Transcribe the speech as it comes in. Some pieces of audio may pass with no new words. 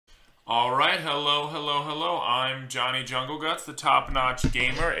All right, hello. I'm Johnny Jungle Guts, the top-notch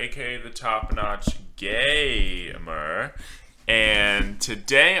gamer, aka the top-notch gamer. And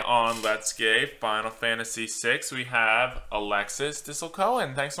today on Let's Gay Final Fantasy VI, we have Alexis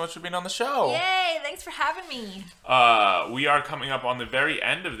Disselkoen. Thanks so much for being on the show. Yay! Thanks for having me. We are coming up on the very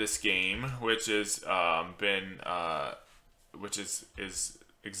end of this game, which is is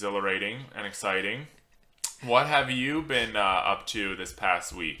exhilarating and exciting. What have you been up to this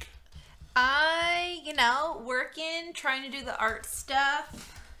past week? Working, trying to do the art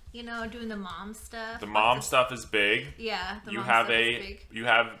stuff, doing the mom stuff. The mom stuff is big. Yeah, You have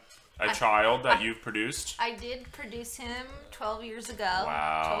a child that you've produced. I did produce him 12 years ago.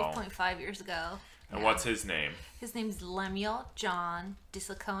 Wow. 12.5 years ago. And what's his name? His name's Lemuel John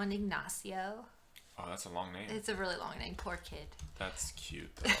Disselkoen Ignacio. Oh, that's a long name. It's a really long name. Poor kid. That's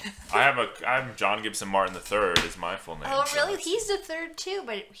cute, though. I'm John Gibson Martin III is my full name. Oh, really? He's the third, too,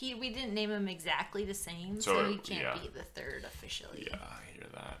 but we didn't name him exactly the same, so he can't yeah. be the third officially. Yeah, I hear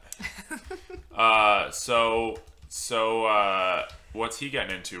that. So, what's he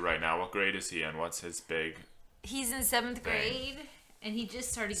getting into right now? What grade is he in? What's his big... He's in 7th grade, and he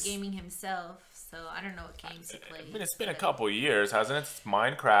just started gaming himself. So I don't know what games he plays. I mean, it's been a couple of years, hasn't it? It's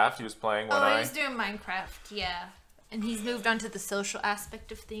Minecraft he was playing when he was doing Minecraft, yeah. And he's moved on to the social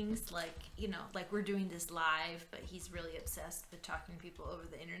aspect of things, like we're doing this live, but he's really obsessed with talking to people over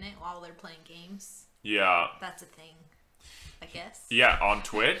the internet while they're playing games. Yeah. That's a thing, I guess. Yeah, on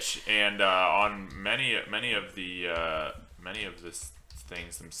Twitch and on many of the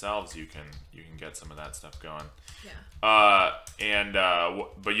things themselves, you can get some of that stuff going. Yeah.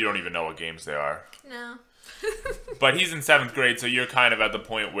 But you don't even know what games they are. No. But he's in 7th grade, so you're kind of at the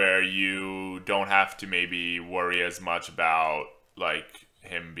point where you don't have to maybe worry as much about like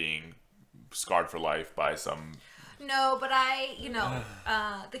him being scarred for life by some. No, but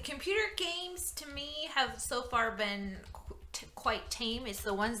the computer games to me have so far been quite tame. It's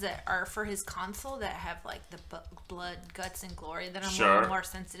the ones that are for his console that have like the blood, guts, and glory that I'm a little more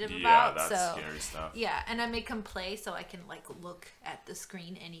sensitive about. Yeah, that's scary stuff. Yeah, and I make him play so I can like look at the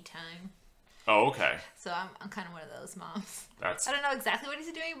screen anytime. Oh, okay. So I'm kind of one of those moms. I don't know exactly what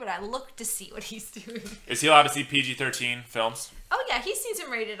he's doing, but I look to see what he's doing. Is he allowed to see PG-13 films? Oh yeah, he sees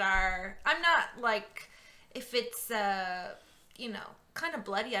them rated R. I'm not like, if it's kind of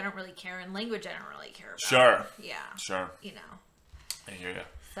bloody, I don't really care, and language I don't really care about. Sure. Yeah. Sure. I hear you.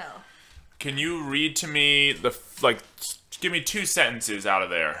 So. Can you read to me give me 2 sentences out of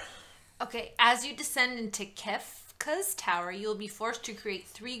there? Okay, as you descend into Kefka's tower, you'll be forced to create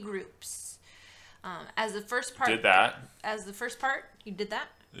 3 groups. As the first part. Did that. As the first part, you did that?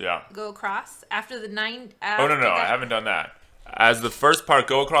 Yeah. Go across. After the 9. Oh, no, I haven't done that. As the first part,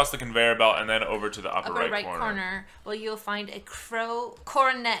 go across the conveyor belt and then over to the upper right corner. Well, you'll find a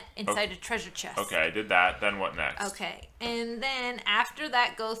coronet inside a treasure chest. Okay, I did that. Then what next? Okay, and then after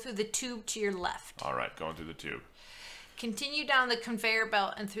that, go through the tube to your left. All right, going through the tube. Continue down the conveyor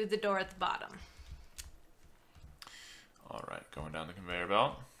belt and through the door at the bottom. All right, going down the conveyor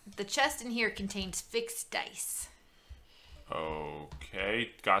belt. The chest in here contains fixed dice.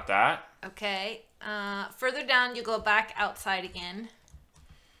 Okay, got that. Okay. Further down, you go back outside again.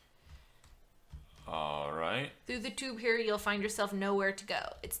 All right. Through the tube here, you'll find yourself nowhere to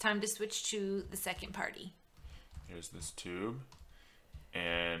go. It's time to switch to the second party. Here's this tube.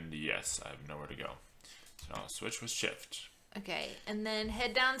 And yes, I have nowhere to go. So I'll switch with shift. Okay, and then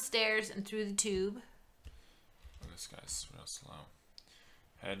head downstairs and through the tube. Oh, this guy's real slow.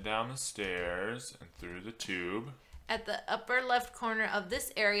 Head down the stairs and through the tube. At the upper left corner of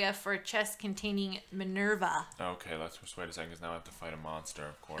this area for a chest containing Minerva. Okay, let's just wait a second because now I have to fight a monster,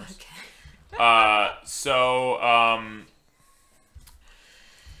 of course. Okay. So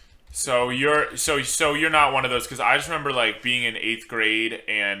you're not one of those, because I just remember like being in 8th grade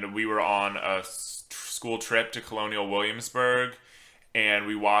and we were on a school trip to Colonial Williamsburg. And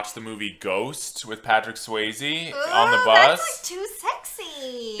we watched the movie Ghost with Patrick Swayze on the bus. That's like too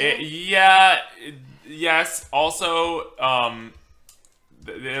sexy. Yes. Also,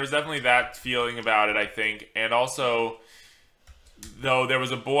 there's definitely that feeling about it, I think. And also, though, there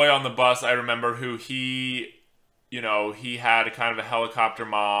was a boy on the bus, I remember, who he had a kind of a helicopter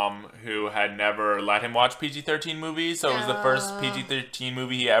mom who had never let him watch PG-13 movies. So it was the first PG-13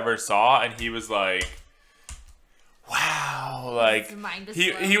 movie he ever saw. And he was like... Wow, like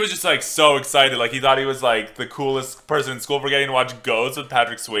he was just like so excited, like he thought he was like the coolest person in school for getting to watch Ghosts with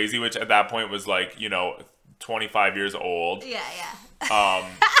Patrick Swayze, which at that point was like 25 years old. Yeah.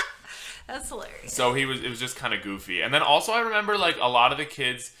 That's hilarious. So it was just kind of goofy. And then also I remember like a lot of the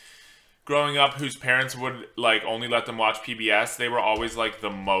kids growing up whose parents would like only let them watch PBS, they were always like the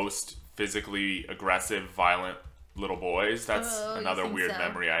most physically aggressive, violent little boys. That's another weird so?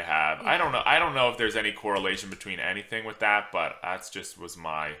 memory I have. Yeah. I don't know if there's any correlation between anything with that, but that's just was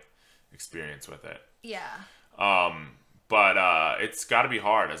my experience with it. Yeah. But it's got to be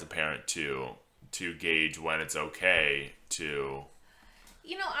hard as a parent to gauge when it's okay to.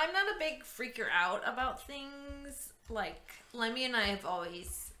 You know, I'm not a big freaker out about things. Like, Lemmy and I have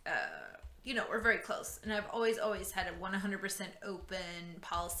always, you know, we're very close. And I've always had a 100% open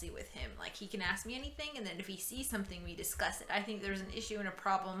policy with him. Like, he can ask me anything, and then if he sees something, we discuss it. I think there's an issue and a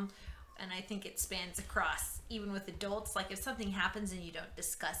problem, and I think it spans across, even with adults. Like, if something happens and you don't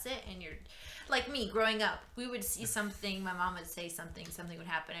discuss it, and you're, like me, growing up, we would see something, my mom would say something would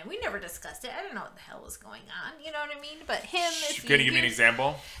happen, and we never discussed it. I don't know what the hell was going on, you know what I mean? But him, if Can you give me an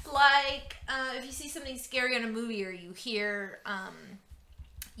example? Like, if you see something scary on a movie, or you hear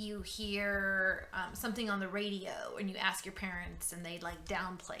something on the radio, and you ask your parents, and they, like,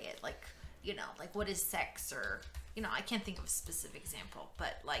 downplay it, like, you know, like, what is sex, or, you know, I can't think of a specific example,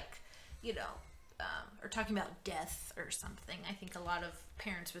 but, like, you know, or talking about death or something. I think a lot of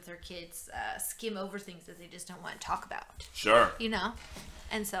parents with their kids skim over things that they just don't want to talk about. Sure. You know?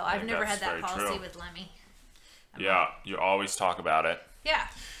 And so I've never had that policy with Lemmy. You always talk about it. Yeah.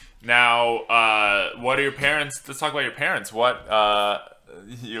 Now, what are your parents? Let's talk about your parents. What,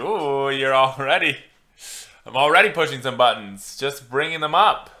 you're already, I'm already pushing some buttons, just bringing them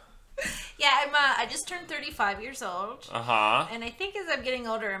up. Yeah, I just turned 35 years old. Uh-huh. And I think as I'm getting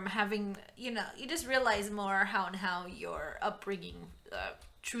older, I'm having, you know, you just realize more how your upbringing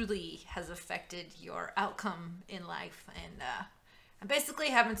truly has affected your outcome in life. And I'm basically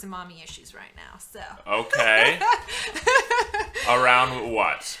having some mommy issues right now, so. Okay. Around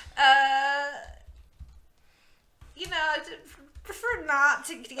what? You know, I prefer not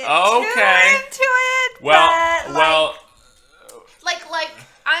to get too into it. Well, like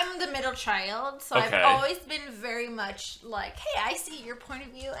I'm the middle child, so okay. I've always been very much like, hey, I see your point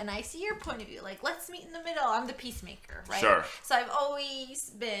of view, and I see your point of view. Like, let's meet in the middle. I'm the peacemaker, right? Sure. So I've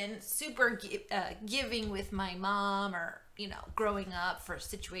always been super giving with my mom, or, you know, growing up for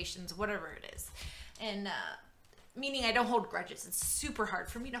situations, whatever it is. And meaning I don't hold grudges. It's super hard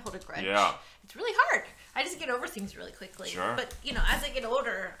for me to hold a grudge. Yeah. It's really hard. I just get over things really quickly. Sure. But, you know, as I get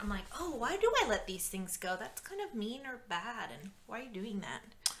older, I'm like, oh, why do I let these things go? That's kind of mean or bad. And why are you doing that?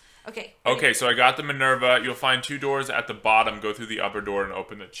 Okay. Okay, so I got the Minerva. You'll find 2 doors at the bottom. Go through the upper door and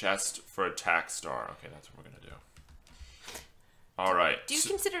open the chest for a tack star. Okay, that's what we're going to do. All right. Do you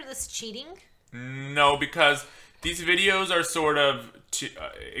consider this cheating? No, because these videos are sort of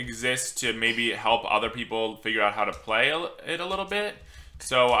exist to maybe help other people figure out how to play it a little bit.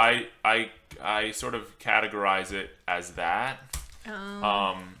 So I sort of categorize it as that.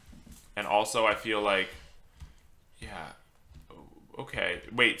 And also I feel like, yeah. Okay.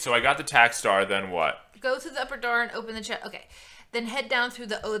 Wait, so I got the tack star, then what? Go through the upper door and open the chest. Okay. Then head down through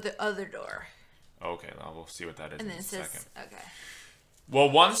the other door. Okay, now we'll see what that is in a second. Okay. Well,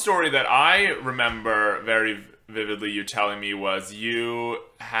 one story that I remember very vividly you telling me was you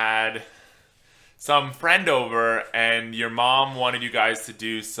had some friend over and your mom wanted you guys to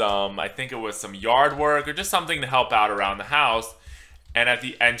do some, I think it was some yard work or just something to help out around the house. And at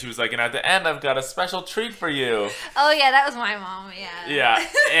the end, she was like, and at the end, I've got a special treat for you. Oh, yeah, that was my mom, yeah. Yeah,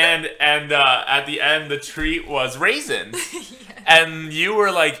 and at the end, the treat was raisins. Yeah. And you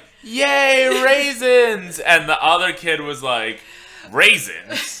were like, yay, raisins! And the other kid was like,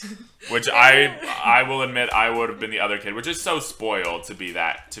 raisins? Which I will admit I would have been the other kid, which is so spoiled to be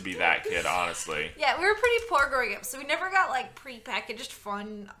that kid, honestly. Yeah, we were pretty poor growing up, so we never got like prepackaged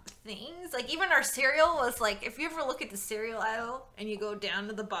fun things. Like even our cereal was like, if you ever look at the cereal aisle and you go down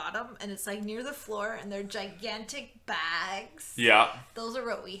to the bottom and it's like near the floor and they're gigantic bags. Yeah. Those are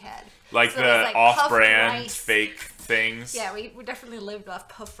what we had. Like so the off-brand fake things. Yeah, we definitely lived off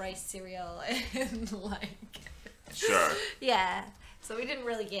puff rice cereal and like. Sure. Yeah, so we didn't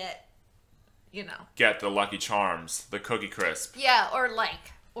really get. You know. Get the Lucky Charms, the Cookie Crisp. Yeah, or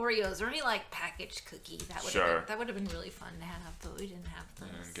like Oreos or any like packaged cookie. That would have been really fun to have, but we didn't have those.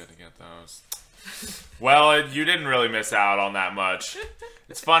 I didn't get those. Well, you didn't really miss out on that much.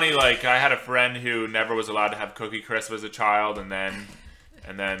 It's funny, like I had a friend who never was allowed to have Cookie Crisp as a child, and then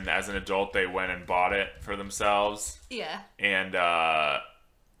as an adult they went and bought it for themselves. Yeah. And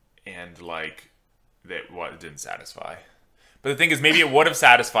like it didn't satisfy. But the thing is, maybe it would have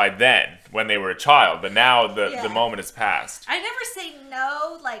satisfied then, when they were a child, but now the moment has passed. I never say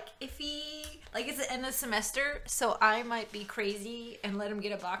no, like, if it's the end of the semester, so I might be crazy and let him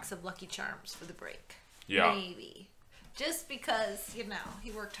get a box of Lucky Charms for the break. Yeah. Maybe. just because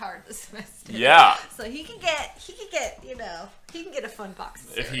he worked hard this semester. Yeah. So he can get he can get a fun box. Of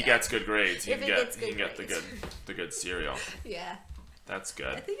cereal. If he gets good grades, he can get grades. the good cereal. Yeah. That's good.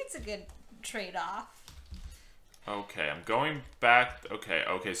 I think it's a good trade-off. Okay, I'm going back.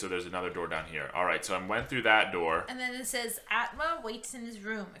 Okay, so there's another door down here. All right, so I went through that door. And then it says, Atma waits in his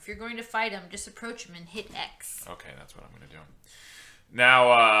room. If you're going to fight him, just approach him and hit X. Okay, that's what I'm going to do.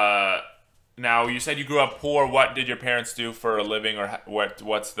 Now you said you grew up poor. What did your parents do for a living, or what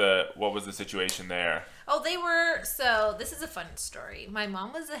was the situation there? Oh, so this is a fun story. My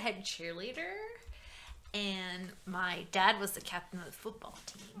mom was a head cheerleader. And my dad was the captain of the football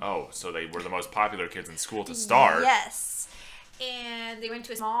team. Oh, so they were the most popular kids in school to start. Yes. And they went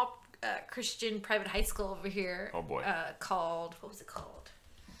to a small Christian private high school over here. Oh, boy. What was it called?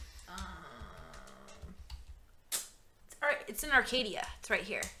 It's in Arcadia. It's right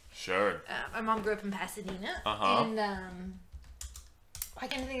here. Sure. My mom grew up in Pasadena. Uh-huh. And I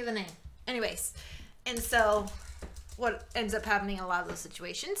can't think of the name. Anyways. And so what ends up happening in a lot of those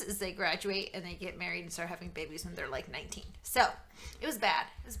situations is they graduate and they get married and start having babies when they're like 19. So it was bad.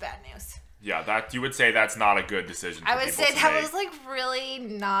 It was bad news. Yeah, that you would say that's not a good decision. I would say that was like really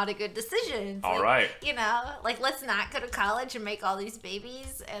not a good decision. All right. Let's not go to college and make all these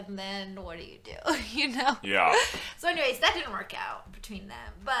babies, and then what do you do? Yeah. So, anyways, that didn't work out between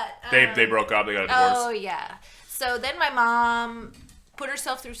them, but they broke up. They got a divorce. Oh yeah. So then my mom put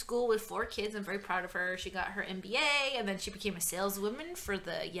herself through school with 4 kids. I'm very proud of her. She got her MBA, and then she became a saleswoman for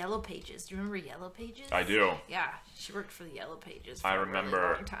the Yellow Pages. Do you remember Yellow Pages? I do. Yeah, she worked for the Yellow Pages for a really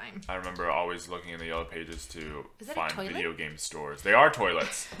long time. I remember always looking in the Yellow Pages to find toilet? video game stores. They are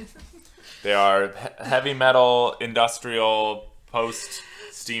toilets. They are heavy metal, industrial,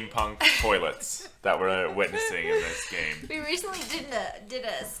 post-steampunk toilets that we're witnessing in this game. We recently did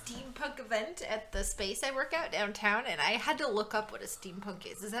a steampunk event at the space I work out downtown, and I had to look up what a steampunk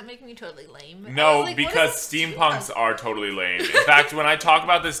is. Does that make me totally lame? No, because steampunks are totally lame. In fact, when I talk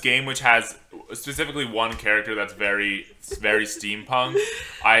about this game, which has specifically one character that's very, very steampunk,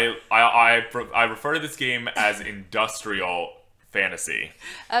 I refer to this game as industrial fantasy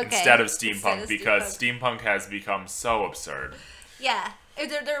instead of steampunk because steampunk has become so absurd. Yeah,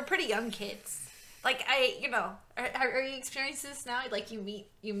 they're pretty young kids. Like are you experiencing this now? Like you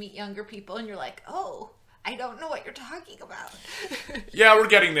meet younger people and you're like, oh, I don't know what you're talking about. Yeah, we're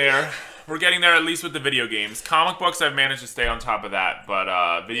getting there. We're getting there at least with the video games. Comic books, I've managed to stay on top of that,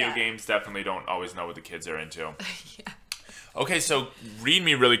 but video games definitely don't always know what the kids are into. Yeah. Okay, so read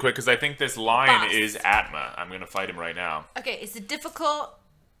me really quick because I think this lion is Atma. I'm gonna fight him right now. Okay, it's a difficult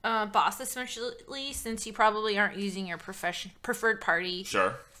boss essentially, since you probably aren't using your preferred party.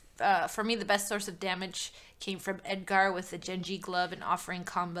 Sure. For me, the best source of damage came from Edgar with the Genji glove and offering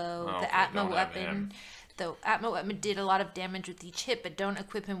combo. Oh, the Atma weapon. The Atma weapon did a lot of damage with each hit, but don't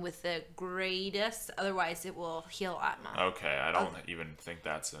equip him with the greatest, otherwise it will heal Atma. Okay, I don't even think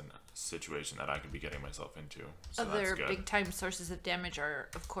that's a situation that I could be getting myself into. So other big-time sources of damage are,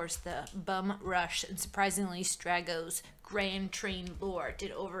 of course, the Bum Rush, and surprisingly, Strago's Grand Train Lore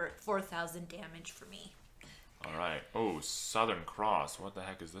did over 4,000 damage for me. All right. Oh, Southern Cross. What the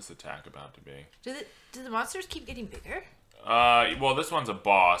heck is this attack about to be? Do the monsters keep getting bigger? Well, this one's a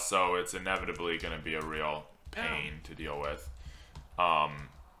boss, so it's inevitably going to be a real pain to deal with. I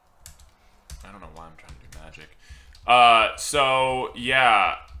don't know why I'm trying to do magic. So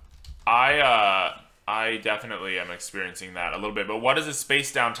yeah, I definitely am experiencing that a little bit. But what is a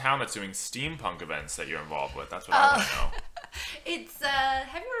space downtown that's doing steampunk events that you're involved with? That's what I want to know. It's have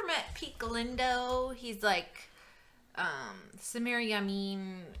you ever met Pete Galindo? He's like Samir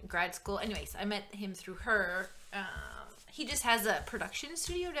Yamin grad school. Anyways, I met him through her. He just has a production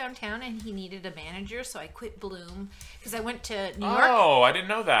studio downtown, and he needed a manager, so I quit Bloom because I went to New York. Oh, I didn't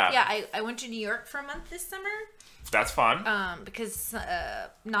know that. Yeah, I went to New York for a month this summer. That's fun. Because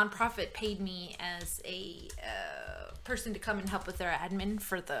nonprofit paid me as a person to come and help with their admin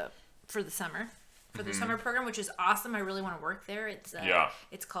for the summer. For the summer program, which is awesome. I really want to work there.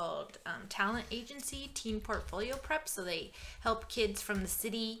 It's called Talent Agency Teen Portfolio Prep. So they help kids from the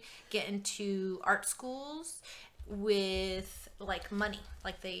city get into art schools with like money.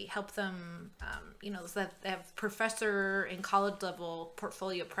 Like they help them, so they have professor and college level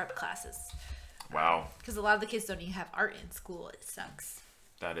portfolio prep classes. Wow. Because a lot of the kids don't even have art in school. It sucks.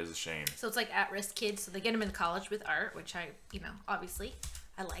 That is a shame. So it's like at-risk kids. So they get them in college with art, which obviously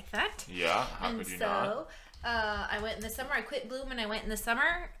I like that. Yeah, how could you not? I went in the summer. I quit Bloom and I went in the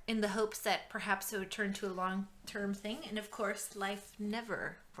summer in the hopes that perhaps it would turn to a long-term thing. And of course, life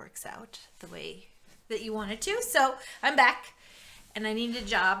never works out the way that you want it to. So I'm back. and I needed a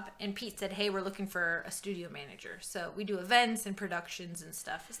job, and Pete said, hey, we're looking for a studio manager. So we do events and productions and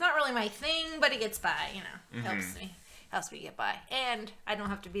stuff. It's not really my thing, but it gets by, you know. Helps me get by. And I don't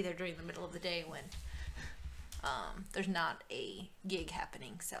have to be there during the middle of the day when there's not a gig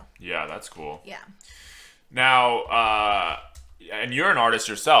happening. So yeah, that's cool. Yeah. Now, and you're an artist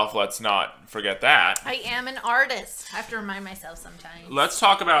yourself. Let's not forget that. I am an artist. I have to remind myself sometimes. Let's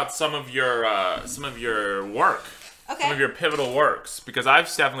talk about some of your work. Okay. Some of your pivotal works, because I've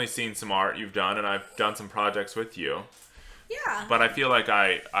definitely seen some art you've done, and I've done some projects with you. Yeah. But I feel like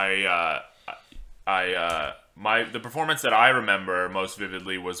the performance that I remember most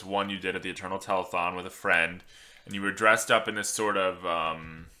vividly was one you did at the Eternal Telethon with a friend, and you were dressed up in this sort of,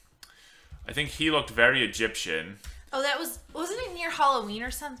 I think he looked very Egyptian. Oh, wasn't it near Halloween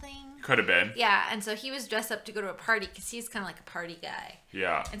or something? Could have been. Yeah, and so he was dressed up to go to a party because he's kind of like a party guy.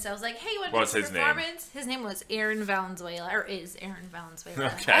 Yeah. And so I was like, hey, what was his his performance? His name was Aaron Valenzuela, or is Aaron Valenzuela.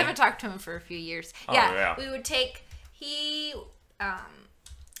 Okay. I haven't talked to him for a few years. Oh, yeah, yeah. we would take,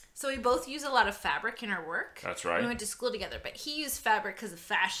 so we both use a lot of fabric in our work. That's right. We went to school together, but he used fabric because of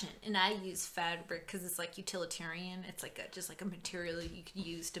fashion, and I use fabric because it's like utilitarian. It's like just like a material you could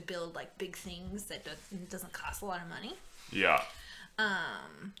use to build like big things that doesn't cost a lot of money. Yeah.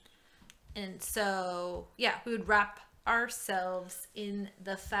 And so, yeah, we would wrap ourselves in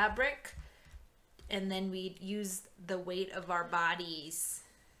the fabric, and then we'd use the weight of our bodies.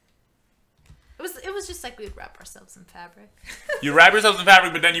 It was just like we would wrap ourselves in fabric. You wrap yourselves in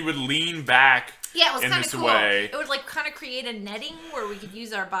fabric, but then you would lean back. Yeah, it was in kind this of cool. way It would like kind of create a netting where we could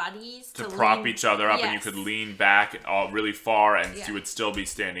use our bodies to prop lean. each other up, Yes. and you could lean back all really far, and Yeah. you would still be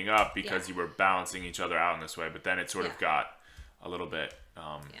standing up because Yeah. you were balancing each other out in this way. But then it sort of got a little bit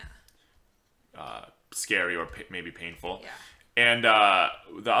scary or maybe painful. Yeah. And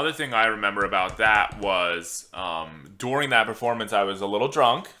the other thing I remember about that was during that performance, I was a little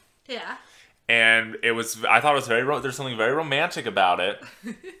drunk. Yeah. And I thought it was there's something very romantic about it.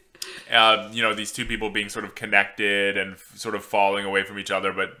 You know, these two people being sort of connected and sort of falling away from each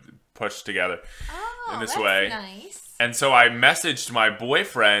other, but pushed together in this way. Nice. And so I messaged my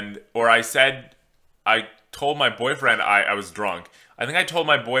boyfriend, or I told my boyfriend I was drunk. I think I told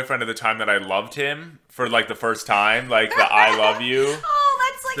my boyfriend at the time that I loved him for like the first time, like the I love you.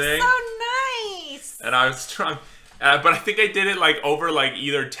 Oh, that's like thing. so nice. And I was drunk. But I think I did it like over like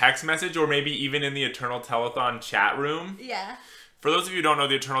either text message or maybe even in the Eternal Telethon chat room. Yeah. For those of you who don't know,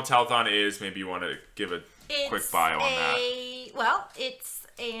 the Eternal Telethon is, maybe you want to give a quick bio on that. Well, it's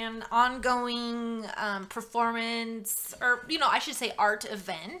an ongoing performance, or, you know, I should say art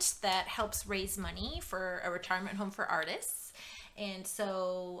event that helps raise money for a retirement home for artists. And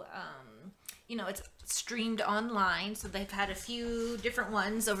so, you know, it's streamed online. So they've had a few different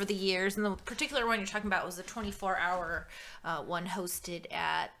ones over the years. And the particular one you're talking about was a 24-hour one hosted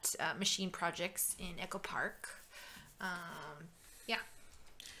at Machine Projects in Echo Park. Yeah,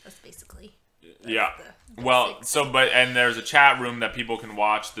 that's basically. Yeah. The Well, basics. and there's a chat room that people can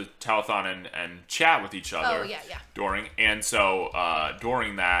watch the telethon and chat with each other. Oh, yeah. During. And so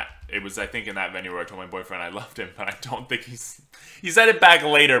during that, it was, I think, in that venue where I told my boyfriend I loved him, but I don't think he said it back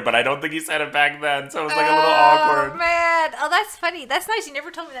later, but I don't think he said it back then, so it was like a little awkward. Oh, man. Oh, that's funny. That's nice. You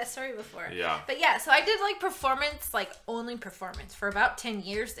never told me that story before. Yeah. But yeah, so I did like performance, like only performance for about 10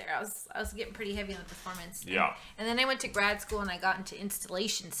 years there. I was getting pretty heavy on the performance. Yeah. And then I went to grad school and I got into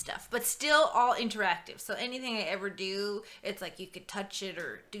installation stuff, but still all interactive. So anything I ever do, it's like you could touch it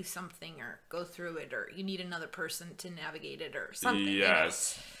or do something or go through it, or you need another person to navigate it or something.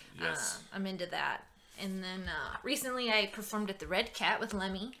 Yes. You know? Yes. I'm into that. And then recently I performed at the Red Cat with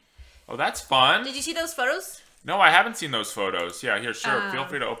Lemmy. Oh, that's fun. Did you see those photos? No, I haven't seen those photos. Yeah, here, sure. Feel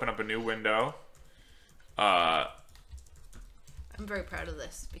free to open up a new window. I'm very proud of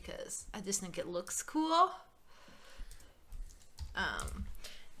this because I just think it looks cool.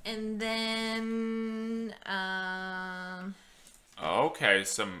 And then Okay,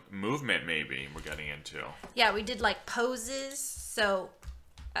 some movement maybe we're getting into. yeah, we did like poses. So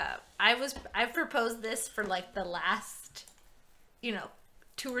I've proposed this for like the last,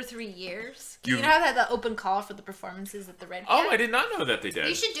 2 or 3 years. You know how they had the open call for the performances at the Red Cat? Oh, I did not know that they did.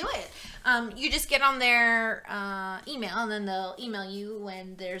 You should do it. You just get on their email, and then they'll email you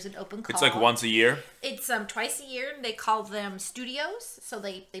when there's an open call. It's like once a year? It's twice a year. They call them studios. So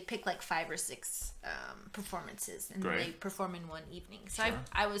they pick like 5 or 6 performances, and then they perform in one evening. So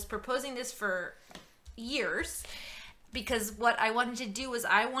I was proposing this for years because what I wanted to do was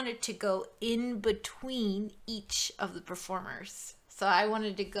I wanted to go in between each of the performers. So I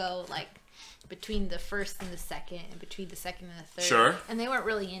wanted to go like between the first and the second, and between the second and the third. Sure. And they weren't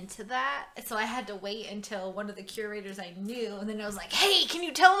really into that, so I had to wait until one of the curators I knew, and then I was like, "Hey, can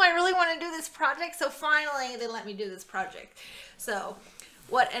you tell them I really want to do this project?" So finally, they let me do this project. So,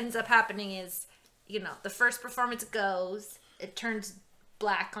 what ends up happening is, the first performance goes, it turns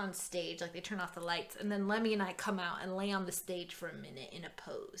black on stage, like they turn off the lights, and then Lemmy and I come out and lay on the stage for a minute in a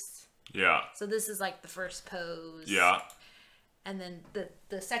pose. Yeah. So this is like the first pose. Yeah. And then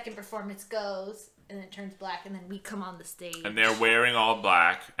the second performance goes, and it turns black, and then we come on the stage. And they're wearing all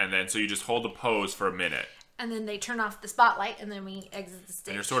black, and then so you just hold the pose for a minute. And then they turn off the spotlight, and then we exit the stage.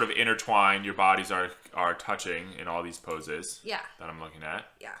 And you're sort of intertwined. Your bodies are touching in all these poses. Yeah. That I'm looking at.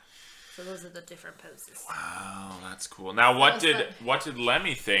 Yeah. So those are the different poses. Wow, that's cool. Now, what did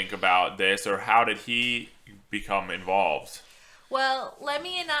Lemmy think about this, or how did he become involved? Well,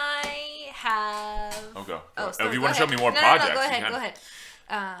 Lemmy and I have... Oh, go. sorry, if you go want to show ahead. me more No, projects, go you ahead.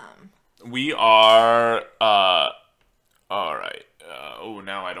 can. We are... all right.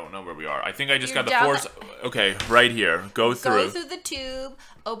 Now I don't know where we are. I think I just got the force... Okay, right here. Go through. Go through the tube.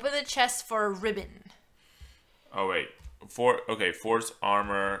 Open the chest for a ribbon. Oh, wait. Force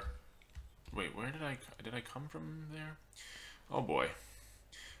armor... Wait, where did I come from there? Oh boy.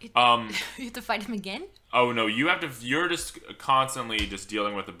 You have to fight him again? Oh no, you're just constantly just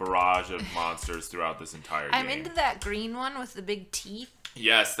dealing with a barrage of monsters throughout this entire game. I'm into that green one with the big teeth.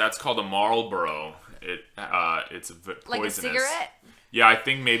 Yes, that's called a Marlboro. It's poisonous. Like a cigarette? Yeah, I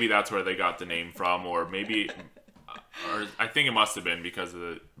think maybe that's where they got the name from, or maybe or I think it must have been because of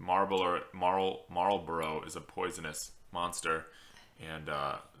the Marlboro is a poisonous monster. And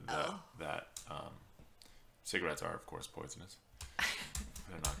cigarettes are, of course, poisonous.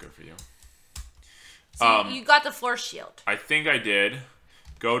 They're not good for you. So you got the force shield. I think I did.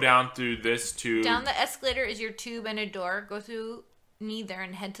 Go down through this tube. Down the escalator is your tube and a door. Go through neither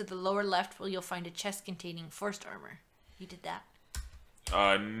and head to the lower left where you'll find a chest containing forced armor. You did that.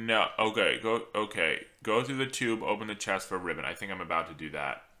 No. Okay. Go through the tube. Open the chest for a ribbon. I think I'm about to do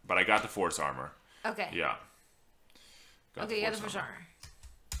that, but I got the force armor. Okay. Yeah. You got the force armor.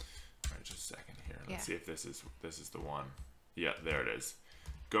 All right, just a second here. Let's see if this is the one. Yeah, there it is.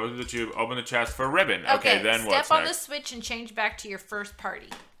 Go to the tube, open the chest for a ribbon. Okay, then what's next? Step on the switch and change back to your first party.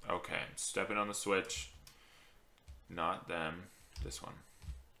 Okay, stepping on the switch. Not them. This one.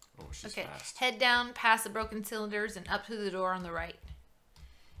 Oh, she's fast. Head down past the broken cylinders and up through the door on the right.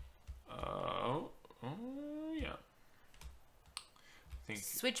 Yeah.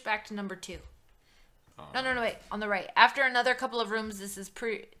 Switch back to number 2. No, wait. On the right. After another couple of rooms,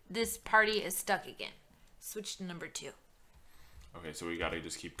 this party is stuck again. Switch to number 2. Okay, so we gotta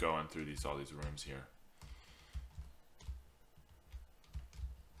just keep going through all these rooms here.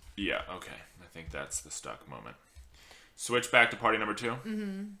 Yeah, okay. I think that's the stuck moment. Switch back to party number 2?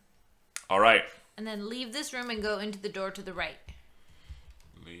 Mm-hmm. All right. And then leave this room and go into the door to the right.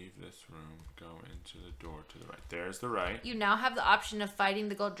 Leave this room, go into the door to the right. There's the right. You now have the option of fighting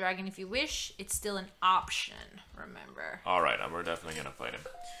the gold dragon if you wish. It's still an option, remember. All right, we're definitely going to fight him.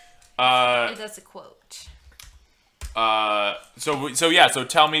 That's a quote. So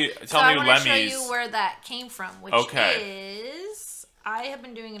tell me Lemmy's. I want to show Lemmy's. you where that came from, which is... I have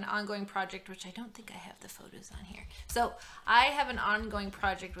been doing an ongoing project, which I don't think I have the photos on here. So I have an ongoing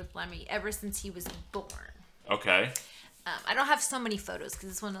project with Lemmy ever since he was born. Okay. I don't have so many photos because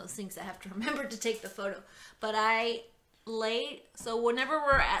it's one of those things I have to remember to take the photo. But so whenever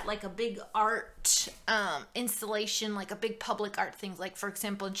we're at like a big art installation, like a big public art thing, like for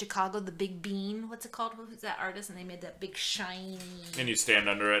example in Chicago, the Big Bean, what's it called? Who's that artist? And they made that big shiny... And you stand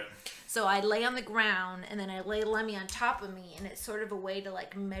under it. So I lay on the ground and then I lay Lemmy on top of me, and it's sort of a way to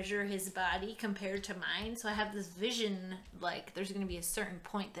like measure his body compared to mine. So I have this vision, like there's going to be a certain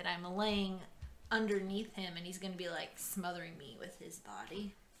point that I'm laying underneath him and he's going to be like smothering me with his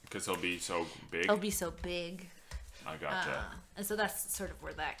body. Because he'll be so big? He'll be so big. I gotcha. And so that's sort of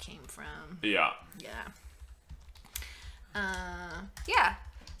where that came from. Yeah. Yeah.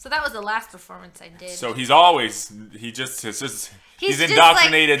 So that was the last performance I did. So he's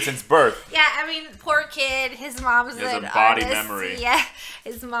indoctrinated like, since birth. Yeah, I mean, poor kid. His mom's an artist. body memory. Yeah,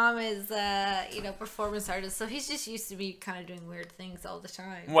 his mom is performance artist, so he's just used to be kind of doing weird things all the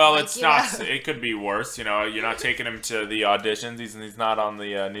time. Well, like, it's not. It could be worse. You know, you're not taking him to the auditions. He's not on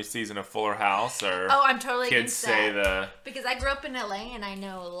the new season of Fuller House or. Oh, I'm totally kids say the. Because I grew up in LA and I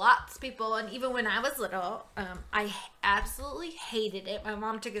know lots of people, and even when I was little, I absolutely hated it. My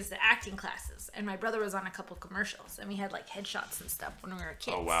mom took us to acting classes, and my brother was on a couple commercials, and we had like headshots and stuff when we were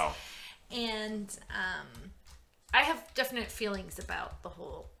kids. Oh wow! And I have definite feelings about the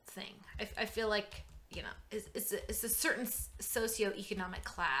whole thing. I feel like you know, it's a certain socioeconomic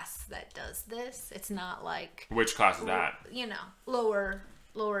class that does this. It's not like Which class is that? You know, lower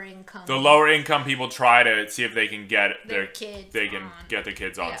income. The lower income people try to see if they can get their kids. They can get their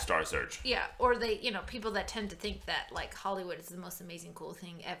kids on Star Search. Yeah, or they, you know, people that tend to think that like Hollywood is the most amazing, cool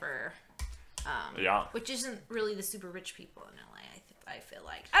thing ever. Which isn't really the super rich people in LA. I feel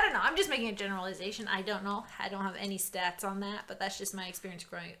like, I don't know. I'm just making a generalization. I don't know. I don't have any stats on that, but that's just my experience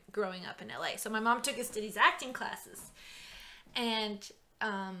growing up in LA. So my mom took us to these acting classes, and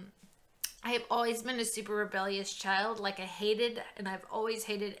I have always been a super rebellious child. Like I've always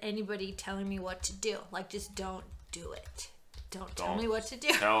hated anybody telling me what to do. Like, just don't do it. Don't tell me what to do.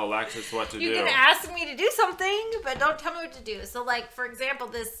 Tell Alexis what to do. You can ask me to do something, but don't tell me what to do. So, like, for example,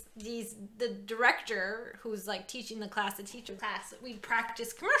 the director who's, like, teaching the teacher class, we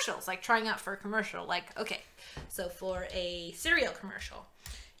practice commercials, like, trying out for a commercial. Like, okay, so for a cereal commercial,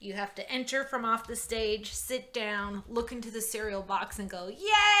 you have to enter from off the stage, sit down, look into the cereal box, and go,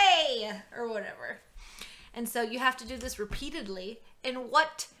 yay! Or whatever. And so you have to do this repeatedly. And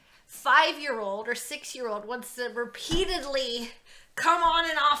what 5-year-old or 6-year-old wants to repeatedly come on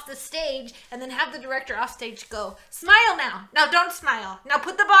and off the stage and then have the director off stage go, smile now. No, don't smile. Now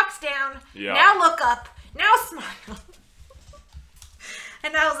put the box down. Yeah. Now look up. Now smile.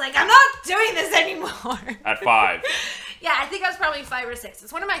 And I was like, I'm not doing this anymore. At 5. Yeah, I think I was probably 5 or 6.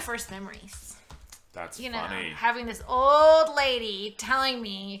 It's one of my first memories. That's funny. Having this old lady telling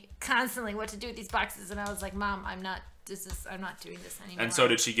me constantly what to do with these boxes, and I was like, Mom, I'm not doing this anymore. And so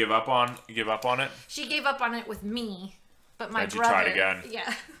did she give up on it? She gave up on it with me, but my brother. You tried again?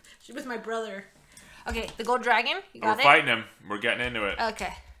 Yeah, she was my brother. Okay, the gold dragon. You got We're fighting him. We're getting into it.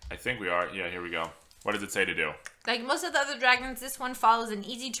 Okay. I think we are. Yeah, here we go. What does it say to do? Like most of the other dragons, this one follows an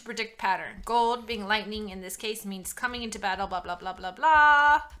easy to predict pattern. Gold, being lightning in this case, means coming into battle, blah, blah, blah, blah,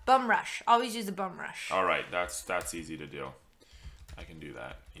 blah. Bum rush. Always use a bum rush. All right, that's easy to do. I can do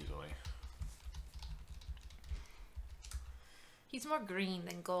that easily. He's more green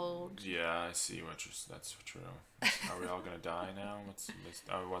than gold. Yeah, I see that's true. Are we all going to die now?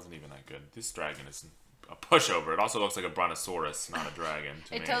 Oh, it wasn't even that good. This dragon is a pushover. It also looks like a brontosaurus, not a dragon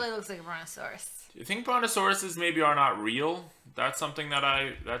to me. It totally looks like a brontosaurus. You think brontosauruses maybe are not real? That's something that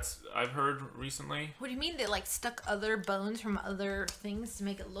I've heard recently. What do you mean? They like stuck other bones from other things to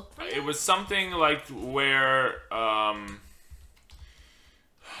make it look real? It was something like where,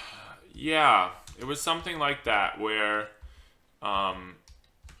 yeah, it was something like that where,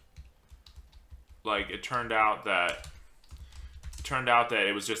 like it turned out that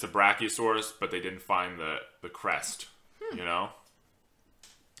it was just a brachiosaurus, but they didn't find the crest, you know?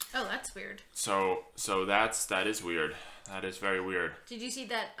 Oh, that's weird. So that is weird. That is very weird. Did you see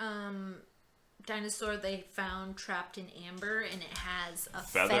that dinosaur they found trapped in amber, and it has a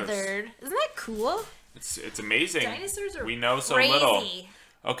feathered? Isn't that cool? It's amazing. Dinosaurs are we know so crazy. Little.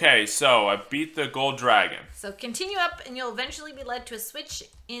 Okay, so I beat the gold dragon. So continue up, and you'll eventually be led to a switch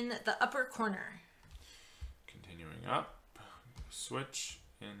in the upper corner. Continuing up, switch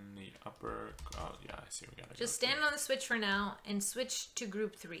in the upper. Oh yeah, I see. We gotta just stand on the switch for now and switch to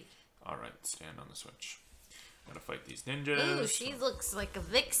group 3. All right, stand on the switch. Gotta fight these ninjas. Ooh, she looks like a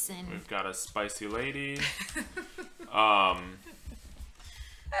vixen. We've got a spicy lady.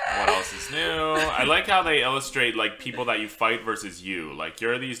 What else is new? I like how they illustrate like people that you fight versus you. Like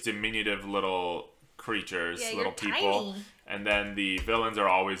you're these diminutive little creatures, little people, tiny. And then the villains are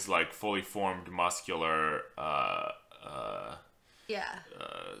always like fully formed, muscular.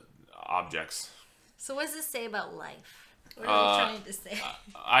 Objects. So what does this say about life? What are they trying to say?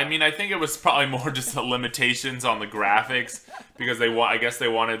 I mean, I think it was probably more just the limitations on the graphics because I guess they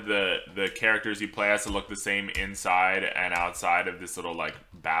wanted the characters you play as to look the same inside and outside of this little like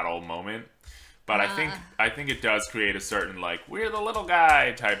battle moment. But I think it does create a certain like we're the little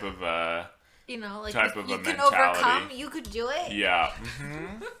guy type of like type of you a can mentality. overcome. You could do it. Yeah.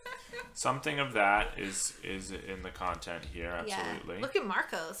 Mm-hmm. Something of that is in the content here, absolutely. Yeah. Look at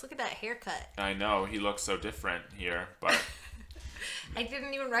Marcos. Look at that haircut. I know, he looks so different here, but... I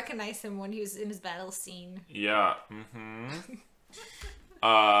didn't even recognize him when he was in his battle scene. Yeah, mm-hmm.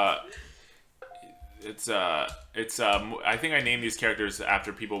 I think I named these characters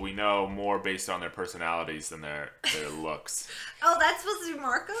after people we know more based on their personalities than their looks. Oh, that's supposed to be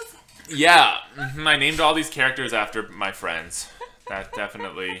Marcos? Yeah, mm-hmm. I named all these characters after my friends. That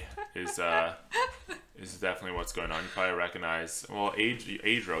definitely is definitely what's going on. You probably recognize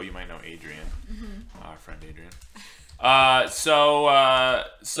Adro. You might know Adrian, our friend Adrian. What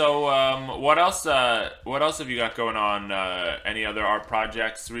else have you got going on? Any other art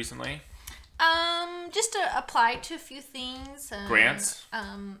projects recently? Just to apply to a few things. Grants?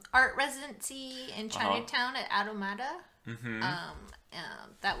 Art residency in Chinatown at Automata. Mm-hmm.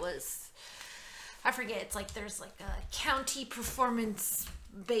 That was, I forget, it's like there's like a county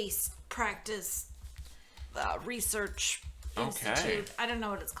performance-based practice research institute. I don't know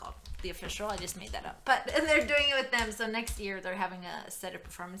what it's called, the official. I just made that up. But they're doing it with them. So next year they're having a set of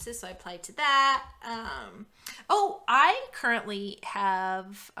performances. So I applied to that. I currently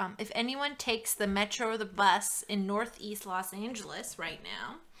have, if anyone takes the metro or the bus in Northeast Los Angeles right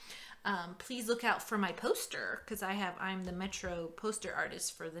now, please look out for my poster because I'm the metro poster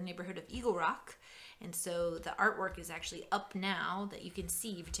artist for the neighborhood of Eagle Rock. And so the artwork is actually up now that you can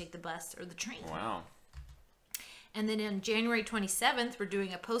see if you take the bus or the train. Wow. And then on January 27th, we're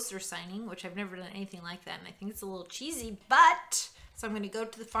doing a poster signing, which I've never done anything like that. And I think it's a little cheesy, but so I'm going to go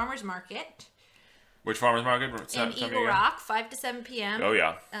to the farmer's market. Which farmer's market? In Eagle Rock, 5 to 7 p.m. Oh,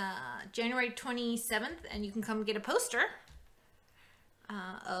 yeah. January 27th, and you can come get a poster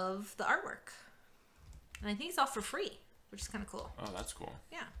of the artwork. And I think it's all for free, which is kind of cool. Oh, that's cool.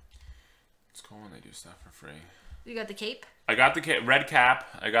 Yeah. It's cool when they do stuff for free. You got the cape? I got the red cap.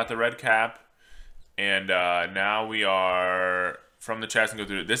 I got the red cap. And now we are from the chest and go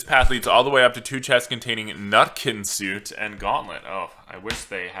through it. This path leads all the way up to 2 chests containing Nutkin suit and gauntlet. Oh, I wish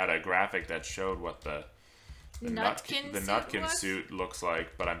they had a graphic that showed what the Nutkin suit looks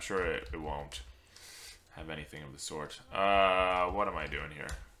like, but I'm sure it won't have anything of the sort. What am I doing here?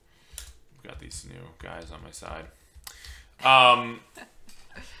 I've got these new guys on my side.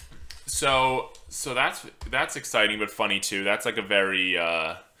 So that's exciting but funny too. That's like a very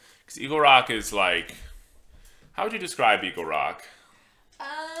because Eagle Rock is like, how would you describe Eagle Rock?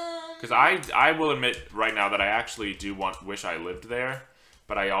 Because I will admit right now that I actually wish I lived there,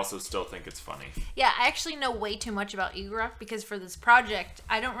 but I also still think it's funny. Yeah, I actually know way too much about Eagle Rock because for this project,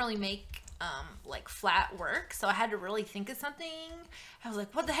 I don't really make like flat work, so I had to really think of something. I was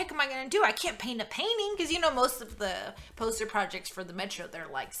like, what the heck am I gonna do? I can't paint a painting because most of the poster projects for the metro, they're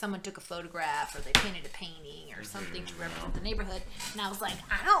like someone took a photograph or they painted a painting or something to represent the neighborhood, and I was like,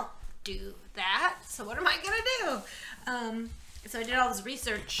 I don't do that, so what am I gonna do? So I did all this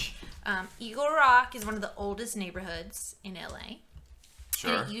research. Eagle Rock is one of the oldest neighborhoods in LA.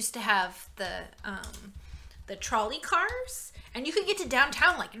 Sure. And it used to have the trolley cars, and you could get to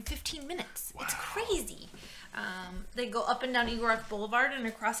downtown like in 15 minutes. Wow. It's crazy. They go up and down Eagle Rock Boulevard and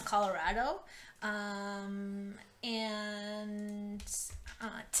across Colorado.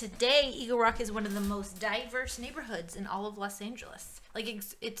 Today, Eagle Rock is one of the most diverse neighborhoods in all of Los Angeles. Like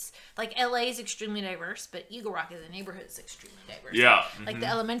it's like LA is extremely diverse, but Eagle Rock as a neighborhood is extremely diverse. Yeah. Like the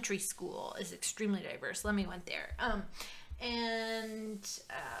elementary school is extremely diverse. Lemmy went there. And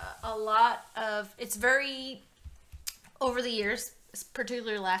a lot of it's very over the years,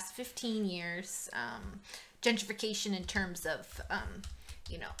 particularly the last 15 years, gentrification in terms of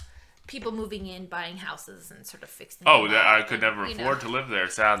people moving in, buying houses, and sort of fixing. Oh, I could never afford to live there.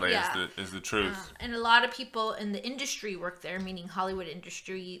 Sadly, is the truth. And a lot of people in the industry work there, meaning Hollywood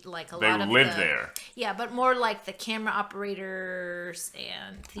industry. Like they live there. Yeah, but more like the camera operators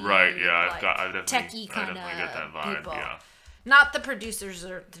and the right. Yeah, like, I definitely techie kind of get that vibe. people. Yeah. Not the producers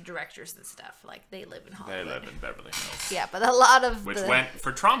or the directors and stuff. Like they live in Hollywood. They live in Beverly Hills. Yeah, but a lot of which went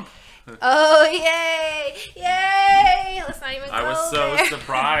for Trump. Oh yay! Yay! Let's not even go I was so there.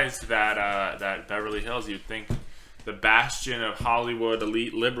 surprised that Beverly Hills, you'd think the bastion of Hollywood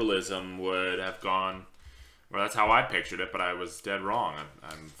elite liberalism would have gone. Well, that's how I pictured it, but I was dead wrong.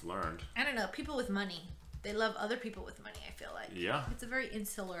 I've learned. I don't know. People with money, they love other people with money. I feel like. Yeah. It's a very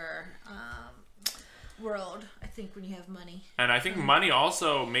insular world. I think when you have money. And I think money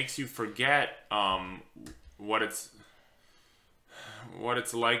also makes you forget what it's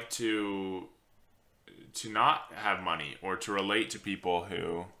like to not have money or to relate to people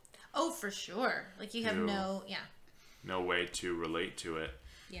who. Oh, for sure. Like you have no way to relate to it.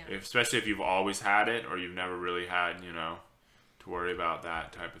 Yeah. Especially if you've always had it or you've never really had, to worry about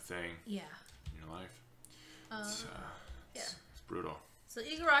that type of thing. Yeah. In your life. It's brutal. So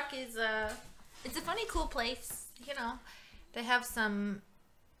Eagle Rock is it's a funny, cool place. They have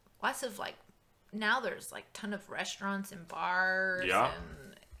lots of now there's ton of restaurants and bars. Yeah.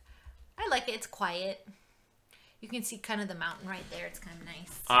 And I like it. It's quiet. You can see kind of the mountain right there. It's kind of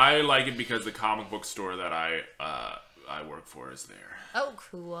nice. I like it because the comic book store that I work for is there. Oh,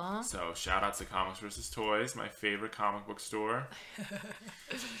 cool. So shout out to Comics vs. Toys, my favorite comic book store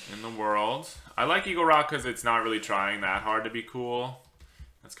in the world. I like Eagle Rock because it's not really trying that hard to be cool.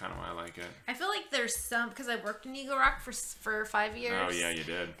 That's kind of why I like it. I feel like there's some, because I worked in Eagle Rock for 5 years. Oh yeah, you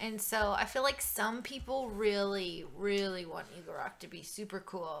did. And so I feel like some people really, really want Eagle Rock to be super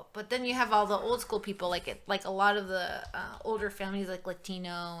cool. But then you have all the old school people, like a lot of the older families, like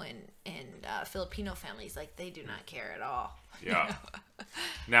Latino and Filipino families, like they do not care at all. Yeah.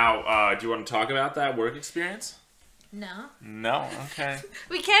 Now, do you want to talk about that work experience? No. No. Okay.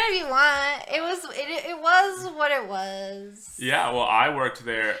 We can if you want. It was what it was. Yeah. Well, I worked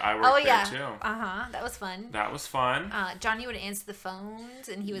there. There too. That was fun. That was fun. Johnny would answer the phones,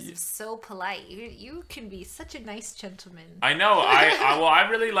 and he was so polite. You can be such a nice gentleman. I know. I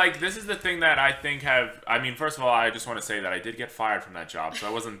really like. This is the thing that I think first of all, I just want to say that I did get fired from that job, so I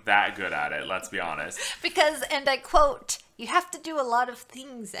wasn't that good at it. Let's be honest. Because, and I quote, "You have to do a lot of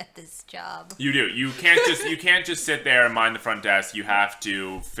things at this job." You do. You can't just sit there and mind the front desk. You have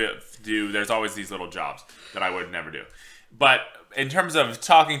to do. There's always these little jobs that I would never do. But in terms of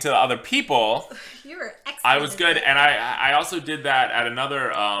talking to other people, you were excellent. I was good, and I also did that at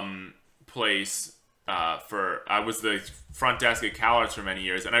another place. I was the front desk at CalArts for many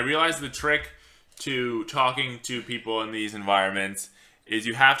years, and I realized the trick to talking to people in these environments is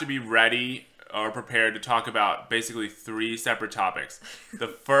you have to be ready or prepared to talk about basically 3 separate topics. The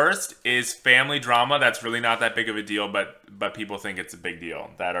first is family drama. That's really not that big of a deal, but people think it's a big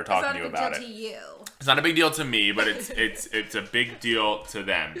deal that are talking to you about it. It's not a big deal to you. It's not a big deal to me, but it's a big deal to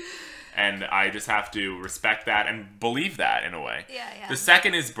them. And I just have to respect that and believe that in a way. Yeah. The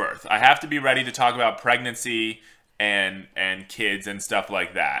second is birth. I have to be ready to talk about pregnancy and kids and stuff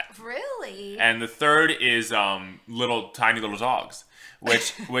like that. Really? And the third is tiny little dogs.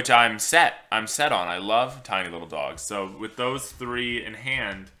 Which I'm set on. I love tiny little dogs. So with those 3 in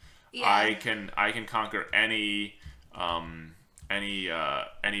hand, I can conquer any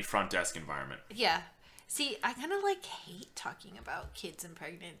front desk environment. Yeah. See, I kind of hate talking about kids and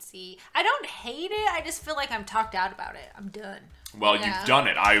pregnancy. I don't hate it. I just feel like I'm talked out about it. I'm done. Well, you've done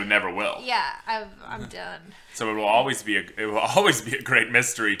it. I never will. Yeah, I'm done. So it will always be a great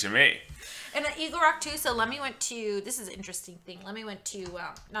mystery to me. And at Eagle Rock too, so Lemmy went to, this is an interesting thing, Lemmy went to,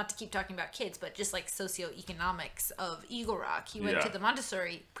 not to keep talking about kids, but just socioeconomics of Eagle Rock. He went to the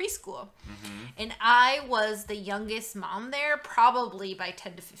Montessori preschool. Mm-hmm. And I was the youngest mom there, probably by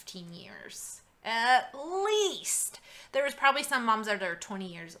 10 to 15 years. At least. There was probably some moms that are 20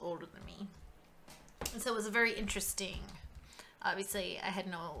 years older than me. And so it was a very interesting, obviously I had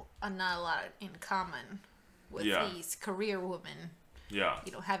not a lot in common with these career women. Yeah.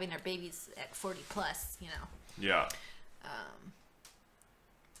 Having their babies at 40 plus, Yeah.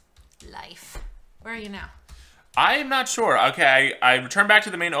 Life. Where are you now? I am not sure. Okay, I return back to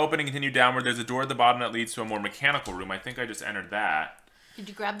the main opening, continue downward. There's a door at the bottom that leads to a more mechanical room. I think I just entered that. Did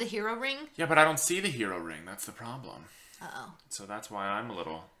you grab the hero ring? Yeah, but I don't see the hero ring. That's the problem. Uh-oh. So that's why I'm a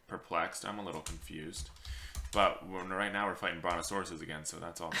little perplexed. I'm a little confused. But right now we're fighting brontosauruses again, so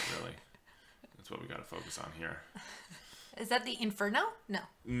that's all really... That's what we got to focus on here. Is that the Inferno? No.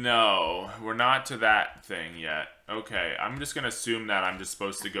 No, we're not to that thing yet. Okay, I'm just going to assume that I'm just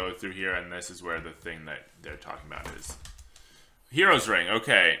supposed to go through here, and this is where the thing that they're talking about is. Hero's Ring.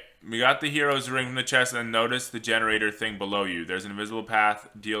 Okay, we got the Hero's Ring from the chest, and notice the generator thing below you. There's an invisible path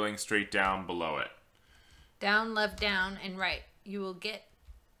dealing straight down below it. Down, left, down, and right. You will get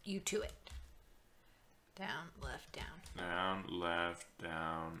you to it. Down, left, down. Down, left,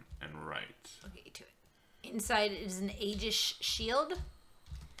 down, and right. I'll get you to it. Inside is an Aegis shield.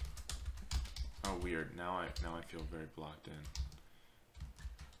 Oh, weird. Now I feel very blocked in.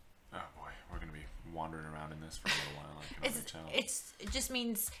 Oh boy, we're gonna be wandering around in this for a little while. I can tell. It just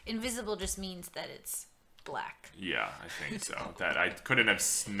means invisible. Just means that it's black. Yeah, I think so. That I couldn't have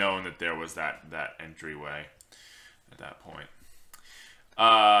known that there was that entryway at that point.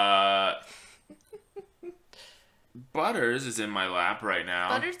 Butters is in my lap right now.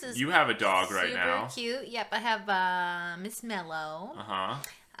 Butters is you have a dog right now. Super cute. Yep, I have Miss Mellow. Uh-huh.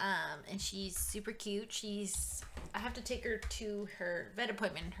 And she's super cute. I have to take her to her vet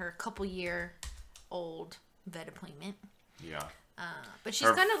appointment, her couple-year-old vet appointment. Yeah. But she's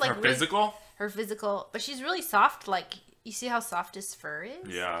kind of like her physical? Her physical. But she's really soft. Like, you see how soft his fur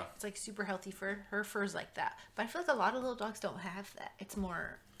is? Yeah. It's like super healthy fur. Her fur's like that. But I feel like a lot of little dogs don't have that. It's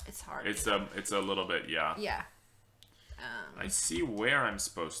hard. It's a little bit, yeah. Yeah. I see where I'm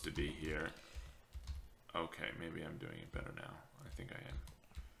supposed to be here. Okay, maybe I'm doing it better now. I think I am.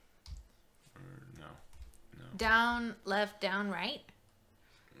 Or no. Down, left, down, right?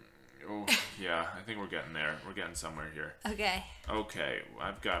 Oh, yeah. I think we're getting there. We're getting somewhere here. Okay. Okay.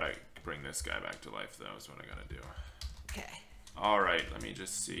 I've got to bring this guy back to life, though, is what I got to do. Okay. All right. Let me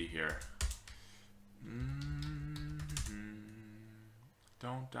just see here.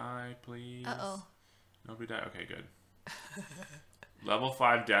 Don't die, please. Uh-oh. Nobody die. Okay, good. Level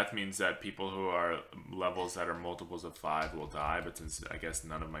 5 death means that people who are levels that are multiples of 5 will die, but since I guess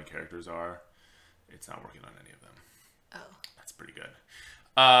none of my characters are, it's not working on any of them. Oh. That's pretty good.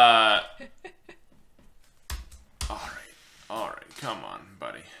 Alright, come on,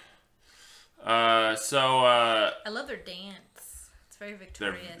 buddy. I love their dance. It's very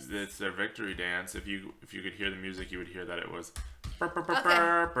victorious. It's their victory dance. If you could hear the music, you would hear that it was.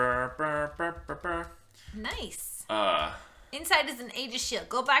 Nice. Inside is an Aegis shield.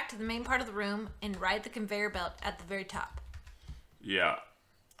 Go back to the main part of the room and ride the conveyor belt at the very top. Yeah,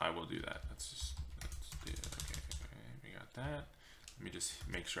 I will do that. Let's do it. Okay, we got that. Let me just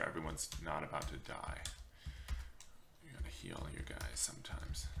make sure everyone's not about to die. You gotta heal your guys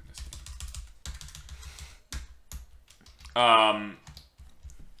sometimes in this game.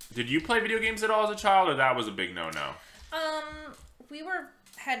 Did you play video games at all as a child, or that was a big no-no? We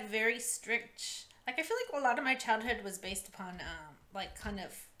had very strict. Like, I feel like a lot of my childhood was based upon, like, kind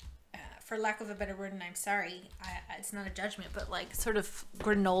of, for lack of a better word, and I'm sorry, it's not a judgment, but, like, sort of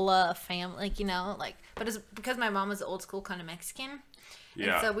granola family, like, you know, like, but it's because my mom was old school kind of Mexican.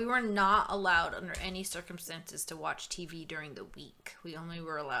 Yeah. And so we were not allowed under any circumstances to watch TV during the week. We only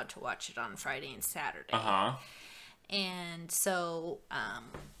were allowed to watch it on Friday and Saturday. Uh-huh. And so,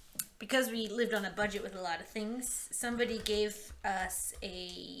 because we lived on a budget with a lot of things, somebody gave us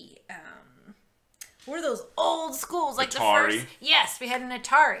a, what are those old schools? Like Atari. The first, yes, we had an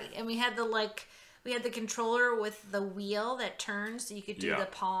Atari, and we had the controller with the wheel that turns so you could do the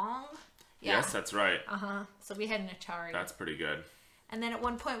Pong. Yeah. Yes, that's right. Uh-huh. So we had an Atari. That's pretty good. And then at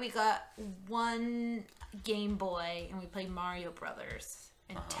one point we got one Game Boy, and we played Mario Brothers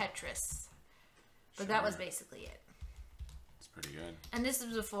and Tetris. But that was basically it. It's pretty good. And this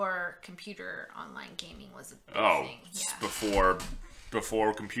was before computer online gaming was a big thing. Yeah.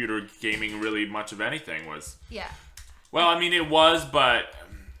 Before computer gaming really much of anything was. Yeah. Well, I mean, it was, but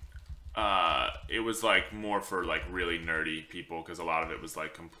it was like more for like really nerdy people because a lot of it was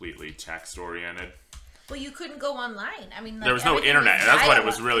like completely text oriented. Well, you couldn't go online. I mean, like, there was no internet. That's what it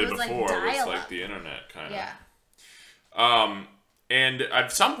was really before. It was like the internet kind of. Yeah. And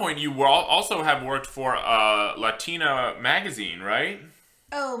at some point, you will also have worked for a Latina magazine, right?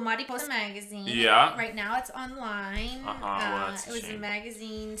 Oh, Mariposa magazine. Yeah. Right now, it's online. Well, it was a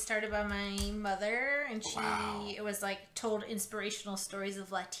magazine started by my mother, and it was like told inspirational stories of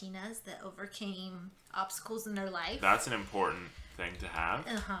Latinas that overcame obstacles in their life. That's an important thing to have.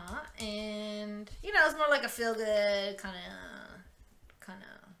 And you know, it's more like a feel good kind of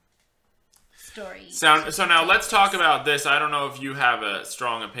story. So now let's talk about this. I don't know if you have a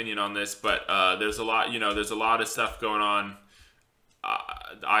strong opinion on this, but there's a lot of stuff going on.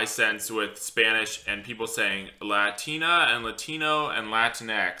 I sense with Spanish and people saying Latina and Latino and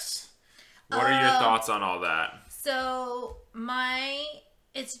Latinx. What are your thoughts on all that? So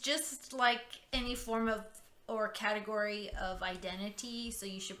it's just like any form of or category of identity. So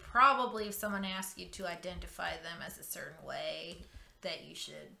you should probably, if someone asks you to identify them as a certain way, that you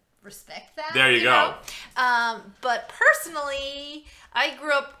should respect that. There you go. But personally, I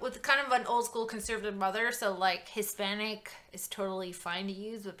grew up with kind of an old school conservative mother, so like Hispanic is totally fine to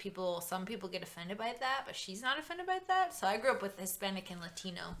use, but some people get offended by that, but she's not offended by that. So I grew up with Hispanic and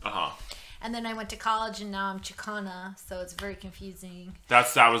Latino. And then I went to college, and now I'm Chicana, so it's very confusing.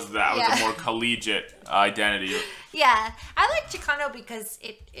 That was a more collegiate identity. Yeah, I like Chicano because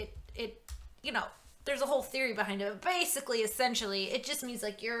it you know, there's a whole theory behind it. But basically, essentially, it just means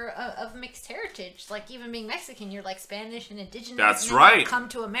like you're of mixed heritage. Like even being Mexican, you're like Spanish and indigenous. That's and then right. You come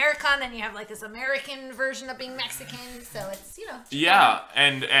to America, and then you have like this American version of being Mexican. So it's, you know. Yeah,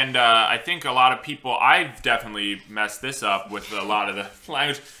 and I think a lot of people. I've definitely messed this up with a lot of the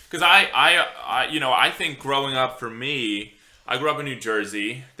language because I think growing up for me, I grew up in New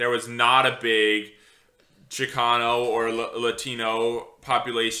Jersey. There was not a big Chicano or Latino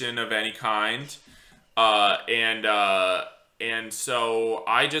population of any kind. And so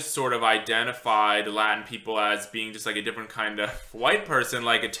I just sort of identified Latin people as being just like a different kind of white person,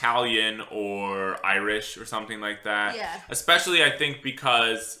 like Italian or Irish or something like that. Yeah. Especially, I think,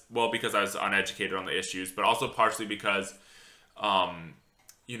 because I was uneducated on the issues, but also partially because,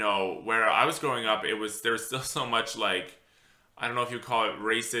 you know, where I was growing up, there was still so much like, I don't know if you call it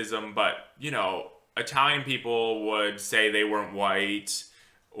racism, but, you know, Italian people would say they weren't white.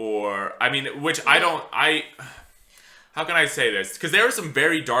 Or, I mean, which I don't, how can I say this? Because there were some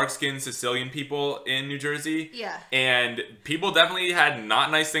very dark-skinned Sicilian people in New Jersey. Yeah. And people definitely had not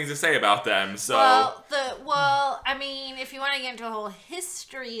nice things to say about them. So. Well, I mean, if you want to get into a whole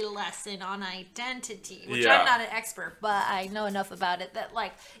history lesson on identity, which I'm not an expert, but I know enough about it that,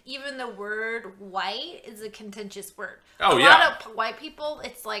 like, even the word white is a contentious word. Oh, a yeah. lot of white people,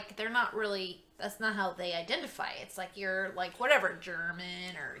 it's like they're not really. That's not how they identify. It's like you're like whatever,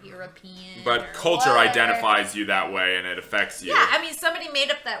 German or European. But or culture whatever. identifies you that way, and it affects you. Yeah, I mean, somebody made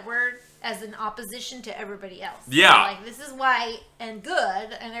up that word as an opposition to everybody else. Yeah. So, like, this is white and good,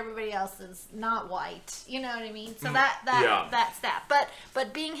 and everybody else is not white. You know what I mean? So that's that.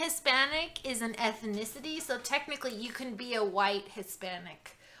 But being Hispanic is an ethnicity, so technically you can be a white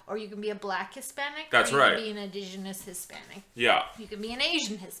Hispanic. Or you can be a black Hispanic. That's or you right. can be an indigenous Hispanic. Yeah. You can be an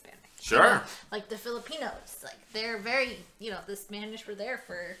Asian Hispanic. Sure. You know, like the Filipinos. Like, they're very, the Spanish were there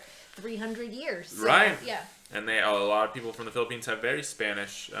for 300 years. So, right. Yeah. And a lot of people from the Philippines have very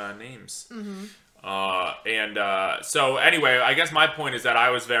Spanish names. Mm-hmm. So anyway, I guess my point is that I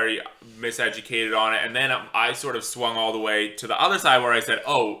was very miseducated on it. And then I sort of swung all the way to the other side where I said,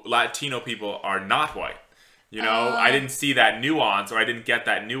 oh, Latino people are not white. I didn't see that nuance, or I didn't get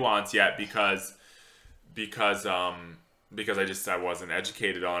that nuance yet because I wasn't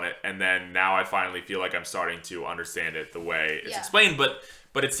educated on it, and then now I finally feel like I'm starting to understand it the way it's explained.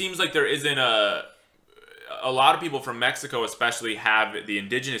 But it seems like there isn't a lot of people from Mexico, especially, have the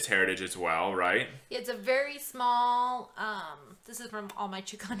indigenous heritage as well, right? It's a very small. This is from all my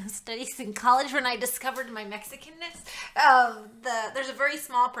Chicano studies in college when I discovered my Mexicanness. There's a very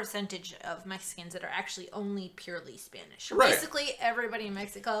small percentage of Mexicans that are actually only purely Spanish. Right. Basically, everybody in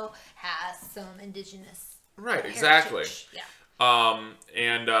Mexico has some indigenous. Right, heritage. exactly. Yeah.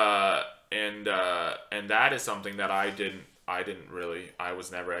 And that is something that I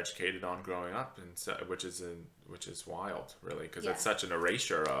was never educated on growing up, and so, which is wild, really, because it's such an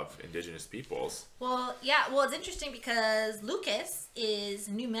erasure of indigenous peoples. Well, yeah. Well, it's interesting because Lucas is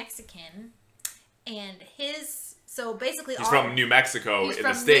New Mexican, and so basically he's from New Mexico in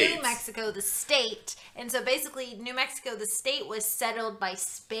the States. New Mexico, the state. And so basically New Mexico, the state, was settled by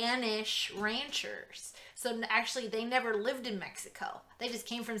Spanish ranchers. So actually they never lived in Mexico. They just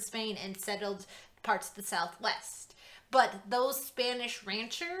came from Spain and settled parts of the Southwest. But those Spanish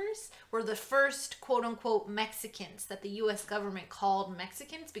ranchers were the first quote-unquote Mexicans that the U.S. government called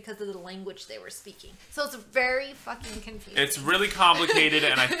Mexicans because of the language they were speaking. So it's very fucking confusing. It's really complicated,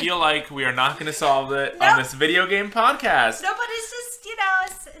 and I feel like we are not going to solve it on this video game podcast. No, but it's just,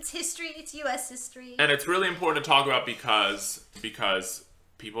 it's history. It's U.S. history. And it's really important to talk about because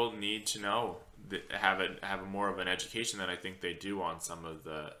people need to know, have a more of an education than I think they do on some of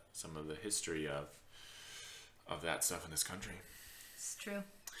the history of that stuff in this country. It's true.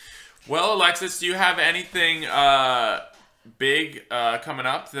 Well, Alexis, do you have anything big coming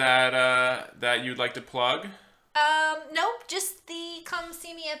up that you'd like to plug? Nope. Just come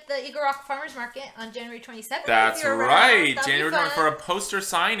see me at the Eagle Rock Farmers Market on January 27th. That's right. January 27th for a poster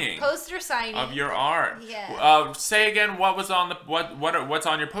signing. Of your art. Yeah. Say again what's on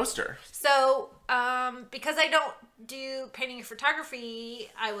your poster. So, because I don't do painting and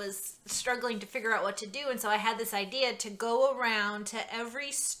photography, I was struggling to figure out what to do, and so I had this idea to go around to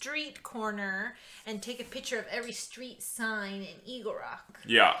every street corner and take a picture of every street sign in Eagle Rock.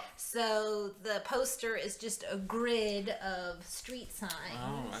 Yeah. So the poster is just a grid of street signs.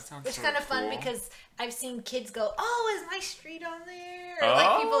 Oh, that sounds Which is sort kind of of fun cool. Because I've seen kids go, "Oh, is my street on there?" Or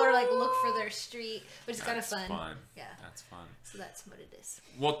like people are like, look for their street, which is kind of fun. Yeah. That's fun. So that's what it is.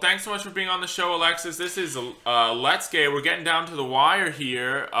 Well, thanks so much for being on the show, Alexis. This is Let's Get. We're getting down to the wire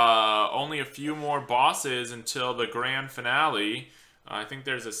here. Only a few more bosses until the grand finale. I think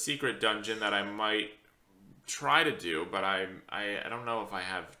there's a secret dungeon that I might try to do, but I don't know if I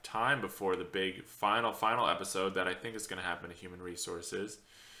have time before the big final episode that I think is going to happen to Human Resources,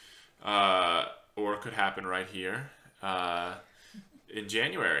 or it could happen right here in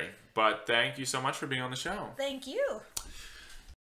January. But thank you so much for being on the show. Thank you.